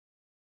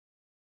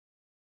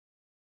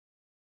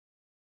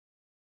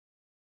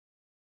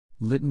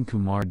Liton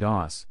Kumar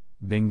Das,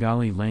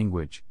 Bengali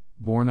language,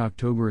 born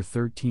October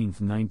 13,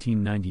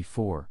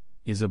 1994,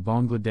 is a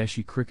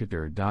Bangladeshi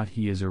cricketer.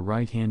 He is a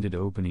right-handed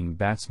opening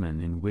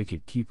batsman and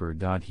wicket-keeper.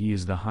 He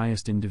is the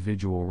highest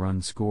individual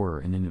run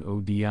scorer in an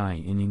ODI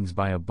innings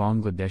by a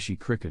Bangladeshi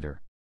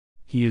cricketer.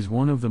 He is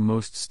one of the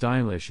most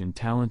stylish and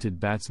talented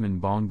batsmen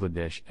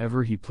Bangladesh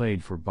ever. He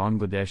played for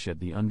Bangladesh at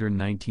the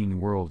Under-19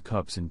 World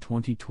Cups in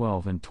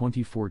 2012 and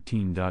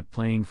 2014.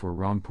 Playing for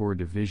Rampur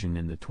Division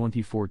in the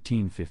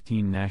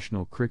 2014-15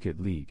 National Cricket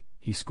League,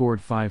 he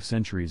scored 5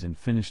 centuries and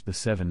finished the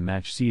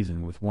 7-match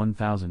season with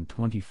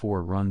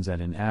 1,024 runs at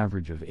an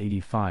average of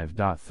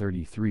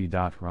 85.33.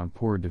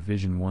 Rampur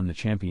Division won the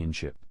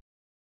championship.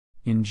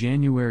 In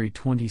January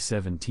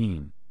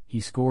 2017, he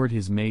scored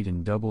his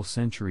maiden double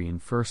century in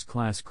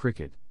first-class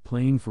cricket,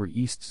 playing for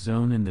East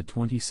Zone in the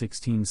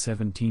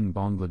 2016-17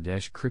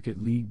 Bangladesh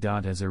Cricket League.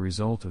 As a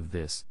result of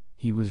this,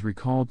 he was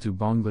recalled to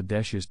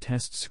Bangladesh's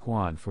Test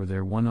squad for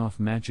their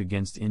one-off match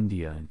against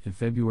India in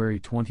February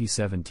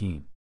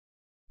 2017.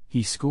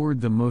 He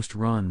scored the most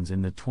runs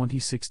in the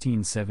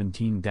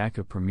 2016-17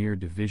 Dhaka Premier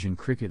Division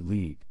Cricket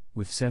League,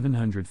 with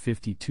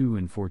 752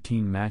 in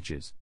 14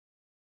 matches.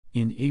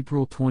 In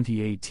April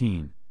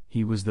 2018,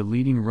 he was the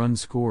leading run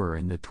scorer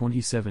in the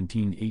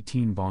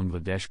 2017-18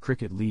 Bangladesh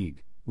Cricket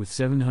League, with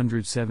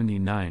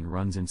 779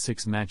 runs in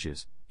 6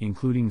 matches,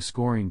 including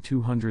scoring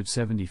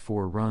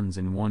 274 runs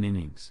in 1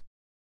 innings.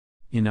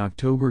 In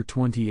October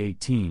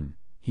 2018,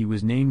 he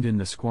was named in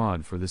the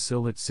squad for the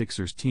Sylhet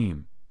Sixers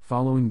team,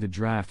 following the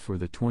draft for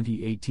the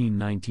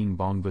 2018-19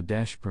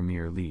 Bangladesh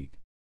Premier League.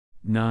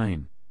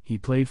 9. He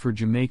played for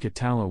Jamaica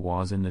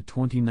Talawas in the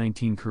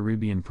 2019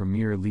 Caribbean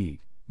Premier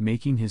League,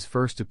 making his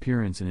first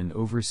appearance in an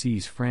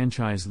overseas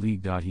franchise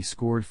league. He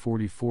scored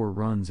 44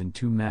 runs in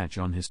 2 matches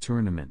on his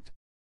tournament.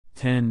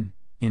 10.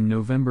 In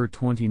November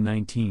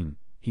 2019,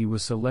 he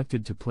was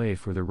selected to play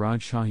for the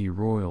Rajshahi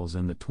Royals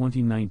in the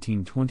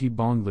 2019-20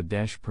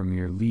 Bangladesh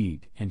Premier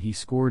League and he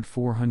scored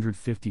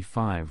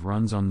 455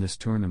 runs on this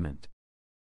tournament.